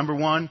me? Number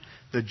 1,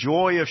 the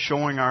joy of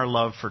showing our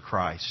love for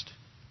Christ.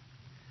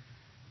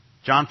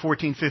 John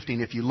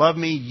 14:15, if you love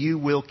me, you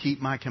will keep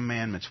my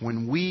commandments.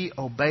 When we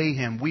obey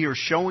him, we are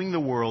showing the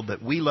world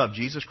that we love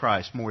Jesus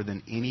Christ more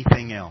than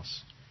anything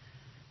else.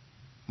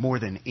 More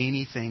than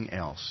anything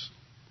else.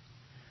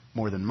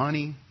 More than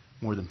money,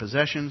 more than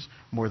possessions,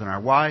 more than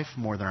our wife,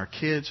 more than our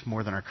kids,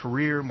 more than our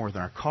career, more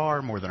than our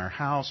car, more than our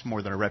house,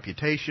 more than our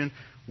reputation.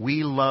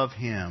 We love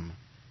him,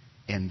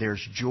 and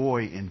there's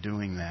joy in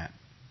doing that.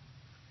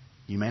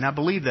 You may not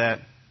believe that,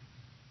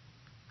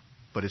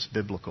 but it's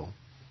biblical.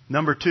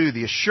 Number 2,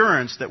 the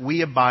assurance that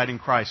we abide in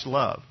Christ's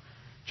love.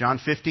 John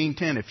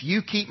 15:10, if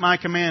you keep my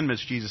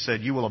commandments, Jesus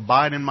said, you will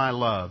abide in my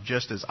love,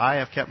 just as I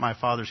have kept my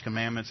Father's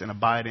commandments and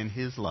abide in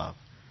His love.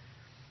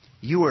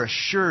 You are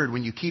assured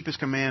when you keep His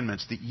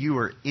commandments that you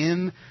are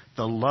in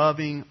the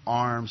loving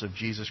arms of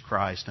Jesus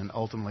Christ and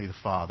ultimately the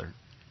Father.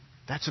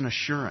 That's an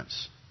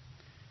assurance.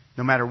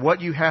 No matter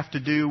what you have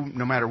to do,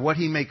 no matter what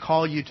He may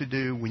call you to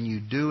do, when you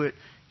do it,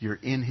 you're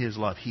in His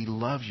love. He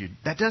loves you.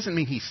 That doesn't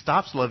mean He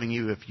stops loving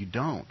you if you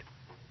don't.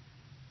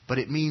 But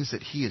it means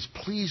that He is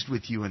pleased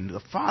with you and the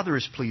Father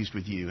is pleased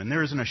with you. And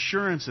there is an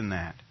assurance in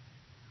that.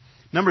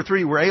 Number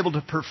 3, we're able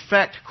to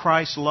perfect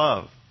Christ's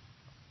love.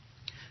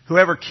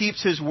 Whoever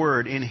keeps His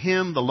word, in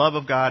him the love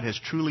of God has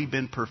truly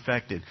been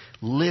perfected,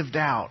 lived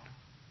out,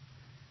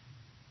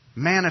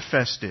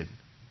 manifested.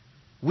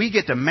 We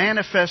get to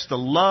manifest the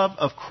love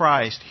of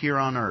Christ here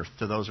on earth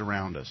to those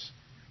around us.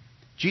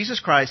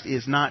 Jesus Christ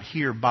is not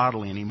here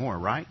bodily anymore,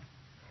 right?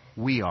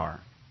 We are.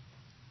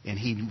 And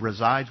He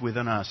resides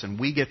within us. And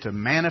we get to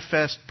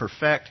manifest,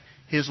 perfect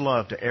His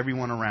love to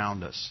everyone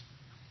around us.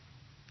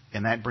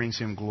 And that brings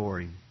Him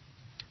glory.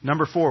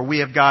 Number 4, we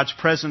have God's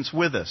presence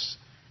with us.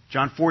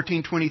 John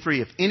 14:23,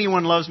 if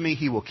anyone loves me,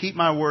 he will keep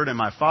my word, and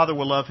my Father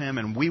will love him,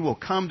 and we will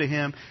come to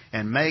him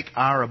and make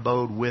our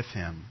abode with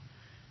him.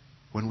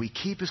 When we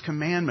keep His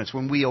commandments,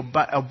 when we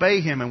obey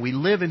Him and we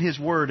live in His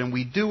word and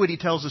we do what He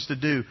tells us to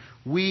do,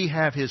 we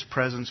have His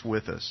presence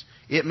with us.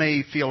 It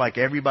may feel like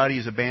everybody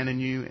has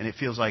abandoned you and it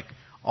feels like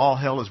all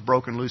hell is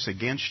broken loose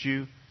against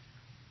you.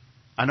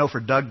 I know for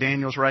Doug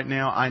Daniels right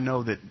now, I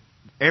know that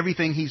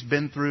everything he's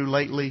been through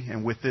lately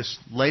and with this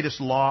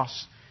latest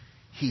loss,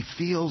 he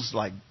feels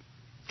like,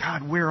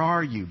 God, where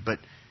are you? But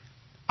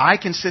I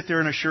can sit there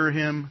and assure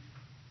him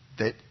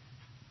that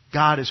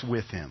God is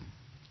with him.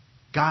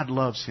 God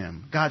loves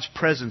him. God's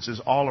presence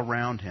is all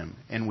around him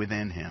and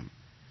within him.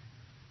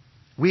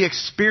 We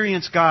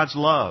experience God's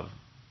love.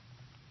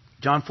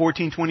 John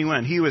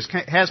 14:21, he who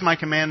has my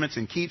commandments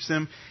and keeps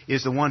them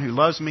is the one who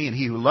loves me, and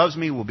he who loves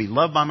me will be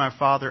loved by my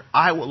Father.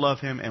 I will love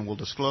him and will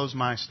disclose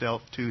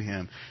myself to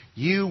him.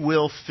 You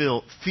will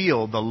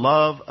feel the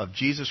love of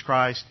Jesus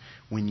Christ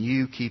when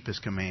you keep His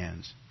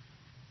commands.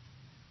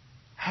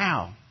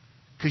 How?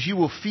 Because you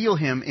will feel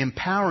Him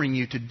empowering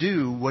you to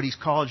do what He's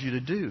called you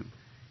to do.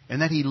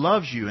 And that He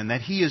loves you and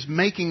that He is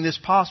making this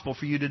possible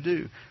for you to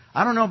do.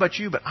 I don't know about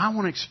you, but I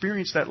want to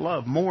experience that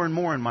love more and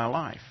more in my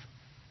life.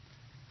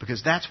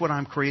 Because that's what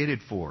I'm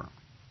created for.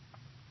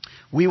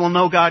 We will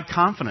know God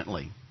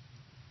confidently.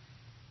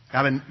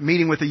 I've been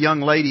meeting with a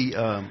young lady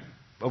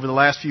over the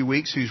last few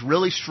weeks who's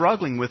really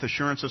struggling with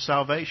assurance of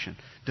salvation.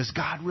 Does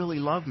God really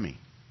love me?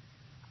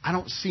 I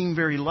don't seem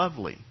very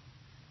lovely.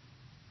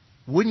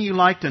 Wouldn't you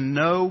like to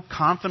know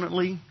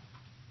confidently,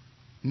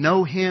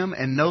 know Him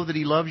and know that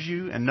He loves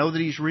you and know that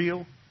He's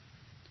real?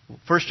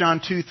 1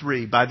 John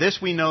 2:3, by this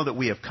we know that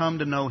we have come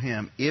to know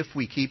Him if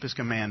we keep His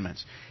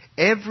commandments.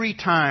 Every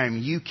time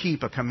you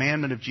keep a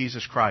commandment of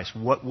Jesus Christ,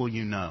 what will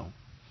you know?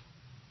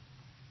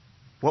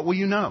 What will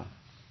you know?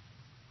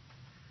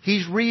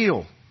 He's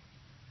real.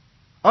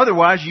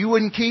 Otherwise, you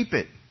wouldn't keep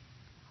it.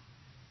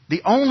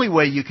 The only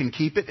way you can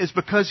keep it is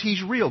because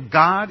He's real.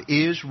 God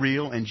is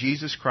real and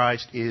Jesus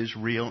Christ is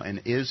real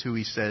and is who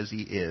He says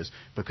He is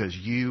because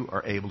you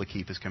are able to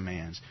keep His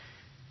commands.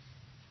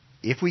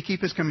 If we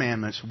keep His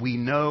commandments, we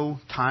know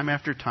time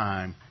after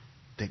time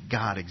that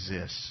God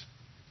exists.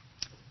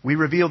 We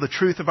reveal the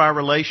truth of our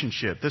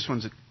relationship. This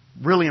one's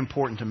really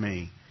important to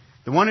me.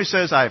 The one who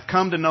says, I have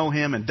come to know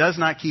Him and does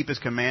not keep His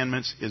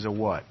commandments is a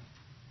what?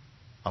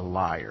 A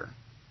liar.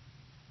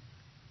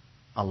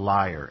 A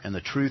liar. And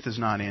the truth is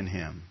not in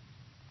him.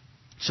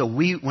 So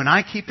when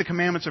I keep the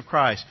commandments of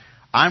Christ,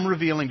 I'm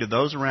revealing to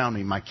those around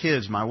me, my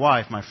kids, my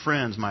wife, my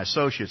friends, my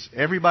associates,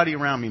 everybody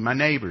around me, my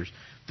neighbors,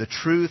 the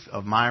truth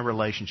of my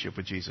relationship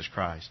with Jesus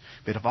Christ.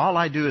 But if all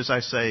I do is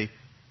I say,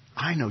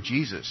 I know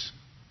Jesus,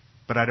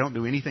 but I don't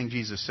do anything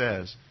Jesus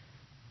says,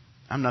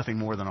 I'm nothing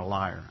more than a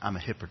liar. I'm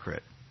a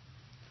hypocrite.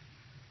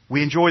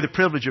 We enjoy the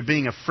privilege of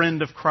being a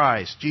friend of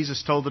Christ.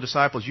 Jesus told the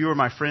disciples, you are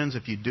my friends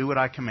if you do what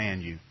I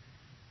command you.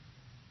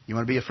 You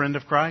want to be a friend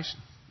of Christ?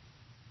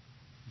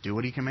 Do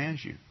what He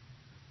commands you.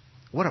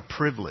 What a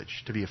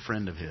privilege to be a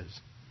friend of His.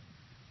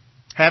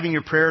 Having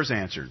your prayers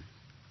answered.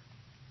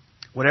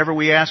 Whatever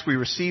we ask, we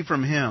receive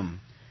from Him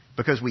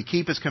because we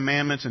keep His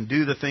commandments and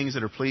do the things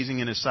that are pleasing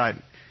in His sight.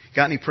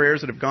 Got any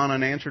prayers that have gone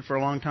unanswered for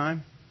a long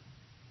time?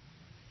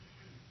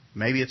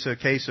 Maybe it's a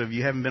case of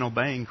you haven't been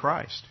obeying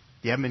Christ.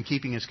 You haven't been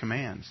keeping His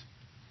commands.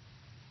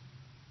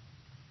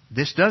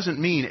 This doesn't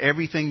mean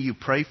everything you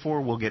pray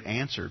for will get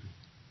answered,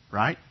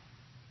 right?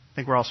 I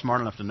think we're all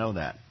smart enough to know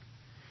that.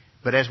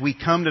 But as we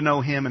come to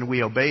know Him and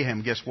we obey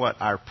Him, guess what?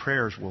 Our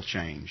prayers will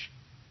change.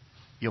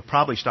 You'll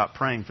probably stop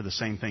praying for the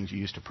same things you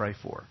used to pray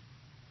for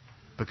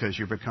because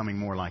you're becoming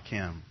more like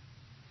Him.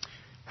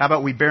 How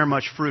about we bear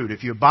much fruit?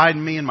 If you abide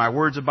in me and my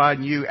words abide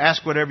in you,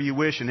 ask whatever you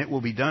wish and it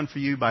will be done for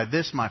you. By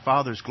this my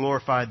Father is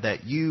glorified,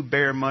 that you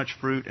bear much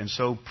fruit and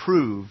so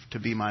prove to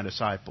be my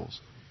disciples.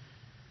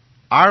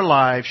 Our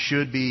lives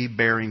should be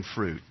bearing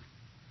fruit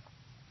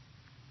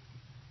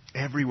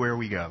everywhere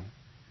we go.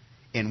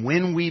 And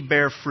when we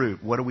bear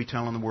fruit, what are we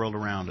telling the world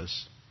around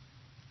us?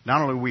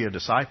 Not only are we a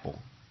disciple,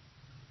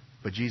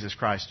 but Jesus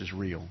Christ is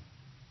real,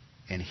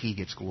 and He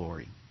gets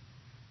glory.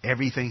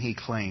 Everything He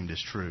claimed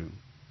is true.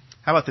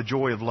 How about the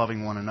joy of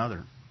loving one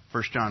another?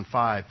 1 John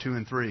 5, 2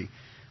 and 3.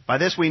 By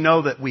this we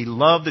know that we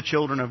love the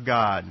children of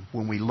God,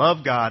 when we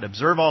love God,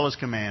 observe all His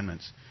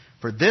commandments.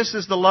 For this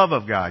is the love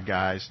of God,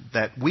 guys,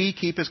 that we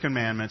keep His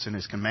commandments, and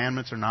His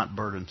commandments are not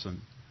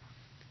burdensome.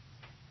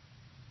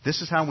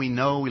 This is how we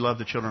know we love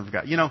the children of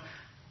God. You know,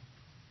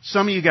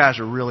 some of you guys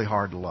are really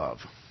hard to love.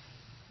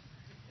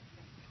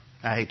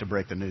 I hate to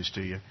break the news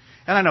to you.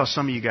 And I know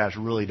some of you guys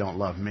really don't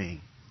love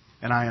me.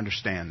 And I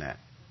understand that.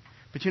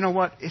 But you know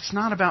what? It's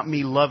not about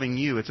me loving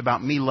you. It's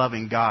about me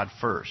loving God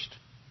first.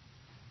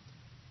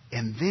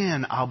 And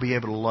then I'll be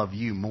able to love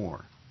you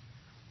more.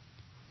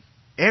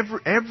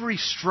 Every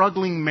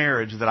struggling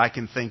marriage that I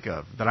can think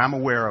of, that I'm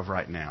aware of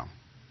right now,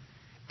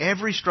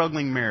 every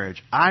struggling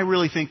marriage, I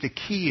really think the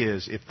key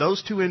is if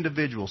those two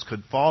individuals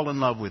could fall in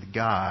love with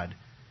God,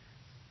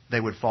 they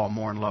would fall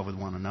more in love with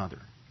one another.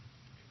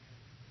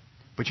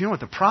 But you know what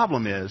the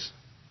problem is?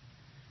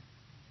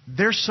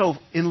 They're so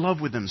in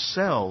love with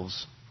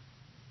themselves,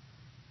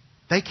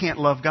 they can't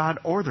love God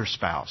or their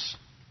spouse.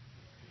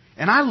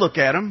 And I look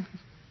at them,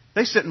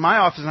 they sit in my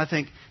office and I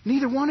think,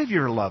 neither one of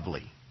you are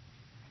lovely.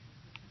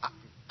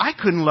 I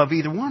couldn't love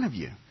either one of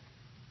you.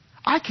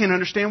 I can't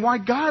understand why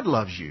God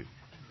loves you.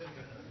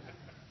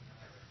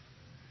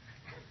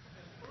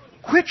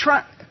 Quit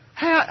trying.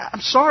 Hey,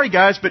 I'm sorry,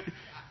 guys, but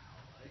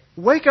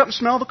wake up and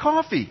smell the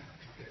coffee.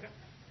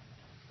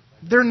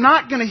 They're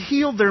not going to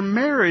heal their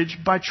marriage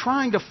by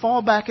trying to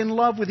fall back in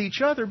love with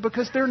each other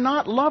because they're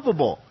not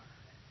lovable.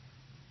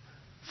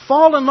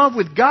 Fall in love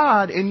with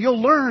God and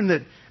you'll learn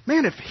that,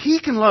 man, if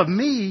He can love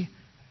me,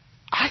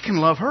 I can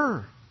love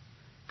her.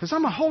 Because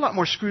I'm a whole lot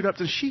more screwed up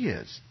than she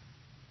is.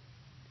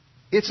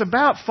 It's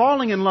about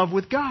falling in love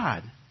with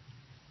God.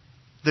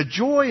 The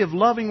joy of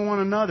loving one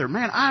another.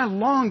 Man, I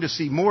long to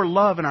see more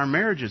love in our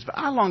marriages, but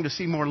I long to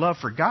see more love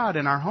for God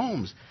in our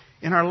homes,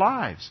 in our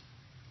lives.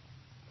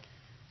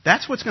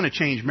 That's what's going to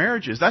change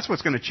marriages. That's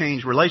what's going to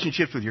change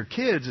relationships with your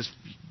kids. Is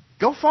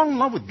go fall in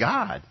love with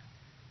God.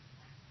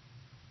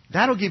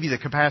 That'll give you the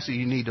capacity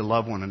you need to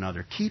love one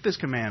another. Keep His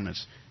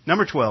commandments.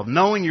 Number 12,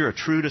 knowing you're a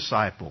true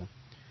disciple.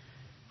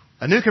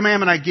 A new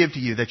commandment I give to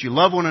you, that you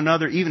love one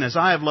another, even as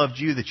I have loved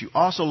you, that you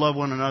also love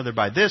one another.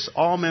 By this,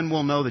 all men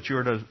will know that you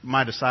are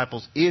my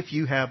disciples, if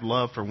you have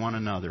love for one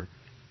another.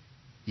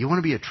 You want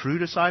to be a true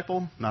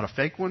disciple, not a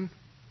fake one?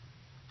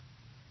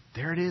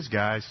 There it is,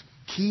 guys.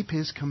 Keep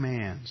His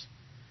commands.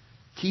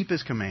 Keep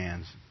His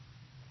commands.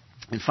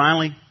 And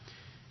finally,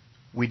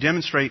 we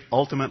demonstrate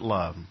ultimate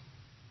love.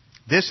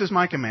 This is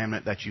my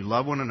commandment, that you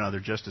love one another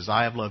just as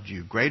I have loved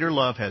you. Greater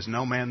love has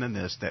no man than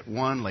this, that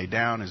one lay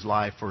down his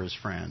life for his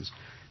friends.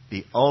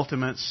 The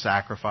ultimate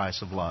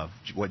sacrifice of love.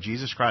 What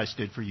Jesus Christ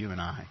did for you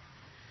and I.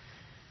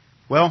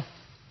 Well,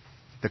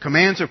 the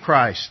commands of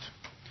Christ.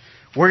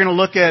 We're going to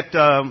look at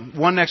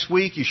one next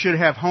week. You should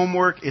have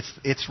homework.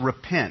 It's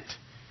repent.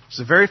 It's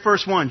the very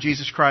first one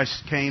Jesus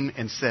Christ came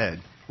and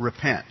said,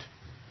 repent.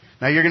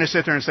 Now you're going to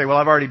sit there and say, well,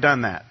 I've already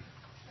done that.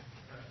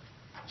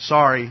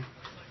 Sorry.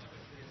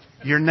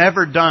 You're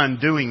never done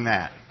doing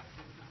that.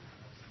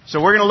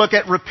 So we're going to look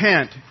at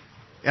repent.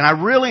 And I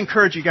really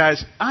encourage you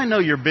guys, I know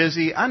you're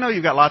busy. I know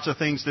you've got lots of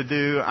things to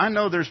do. I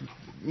know there's,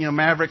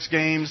 Mavericks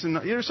games and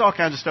there's all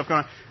kinds of stuff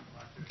going on.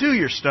 Do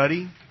your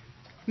study.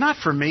 Not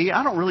for me.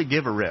 I don't really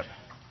give a rip.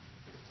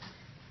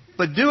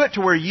 But do it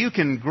to where you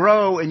can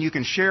grow and you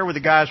can share with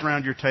the guys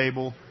around your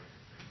table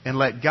and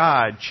let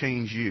God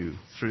change you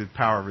through the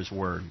power of His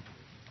Word.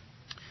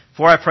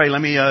 Before I pray, let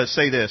me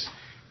say this.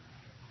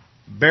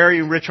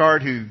 Barry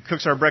Richard, who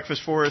cooks our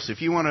breakfast for us,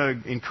 if you want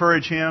to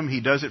encourage him,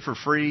 he does it for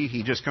free.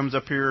 He just comes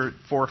up here at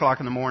 4 o'clock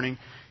in the morning.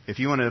 If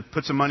you want to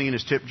put some money in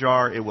his tip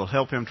jar, it will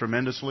help him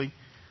tremendously.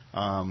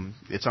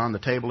 It's on the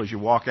table as you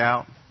walk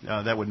out.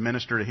 That would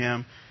minister to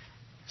him.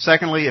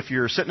 Secondly, if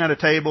you're sitting at a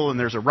table and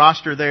there's a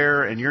roster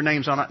there and your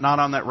name's not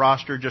on that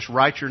roster, just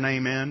write your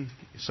name in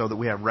so that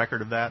we have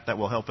record of that. That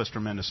will help us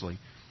tremendously.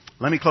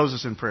 Let me close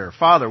this in prayer.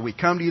 Father, we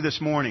come to you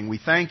this morning. We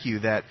thank you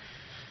that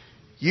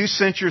you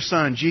sent your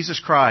Son, Jesus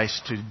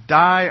Christ, to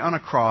die on a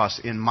cross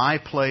in my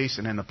place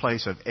and in the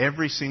place of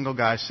every single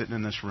guy sitting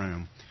in this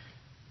room.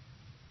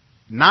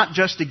 Not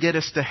just to get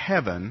us to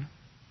heaven,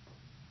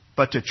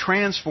 but to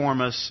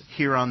transform us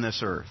here on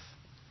this earth.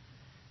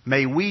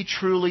 May we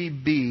truly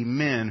be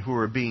men who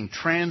are being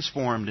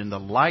transformed in the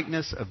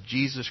likeness of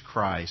Jesus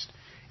Christ.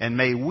 And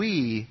may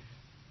we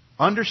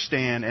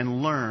understand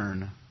and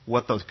learn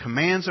what those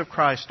commands of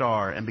Christ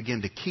are and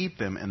begin to keep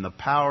them in the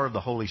power of the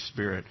Holy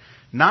Spirit.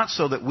 Not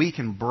so that we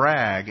can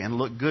brag and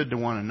look good to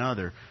one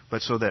another,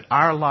 but so that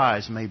our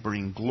lives may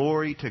bring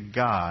glory to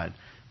God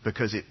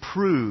because it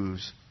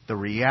proves the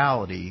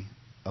reality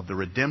of the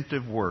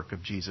redemptive work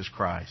of Jesus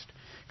Christ.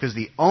 Because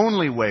the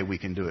only way we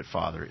can do it,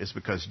 Father, is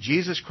because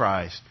Jesus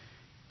Christ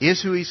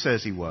is who He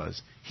says He was.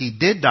 He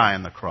did die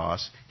on the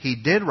cross. He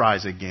did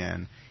rise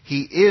again.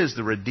 He is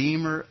the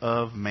Redeemer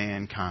of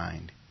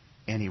mankind.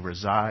 And He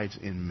resides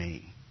in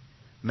me.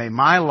 May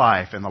my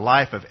life and the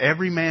life of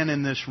every man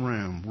in this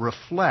room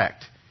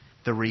reflect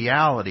the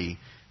reality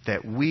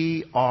that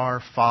we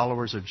are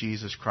followers of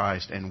Jesus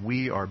Christ and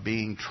we are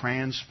being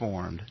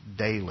transformed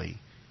daily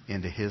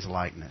into His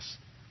likeness.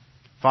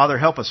 Father,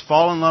 help us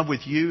fall in love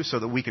with You so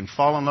that we can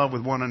fall in love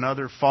with one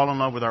another, fall in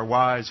love with our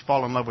wives,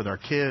 fall in love with our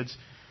kids,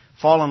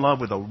 fall in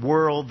love with a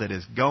world that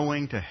is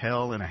going to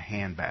hell in a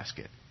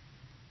handbasket.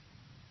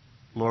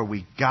 Lord,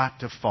 we've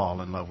got to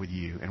fall in love with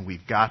You, and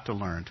we've got to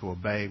learn to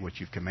obey what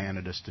You've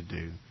commanded us to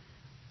do.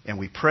 And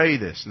we pray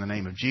this in the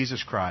name of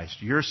Jesus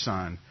Christ, Your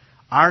Son,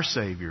 our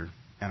Savior,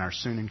 and our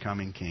soon and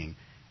coming King.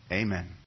 Amen.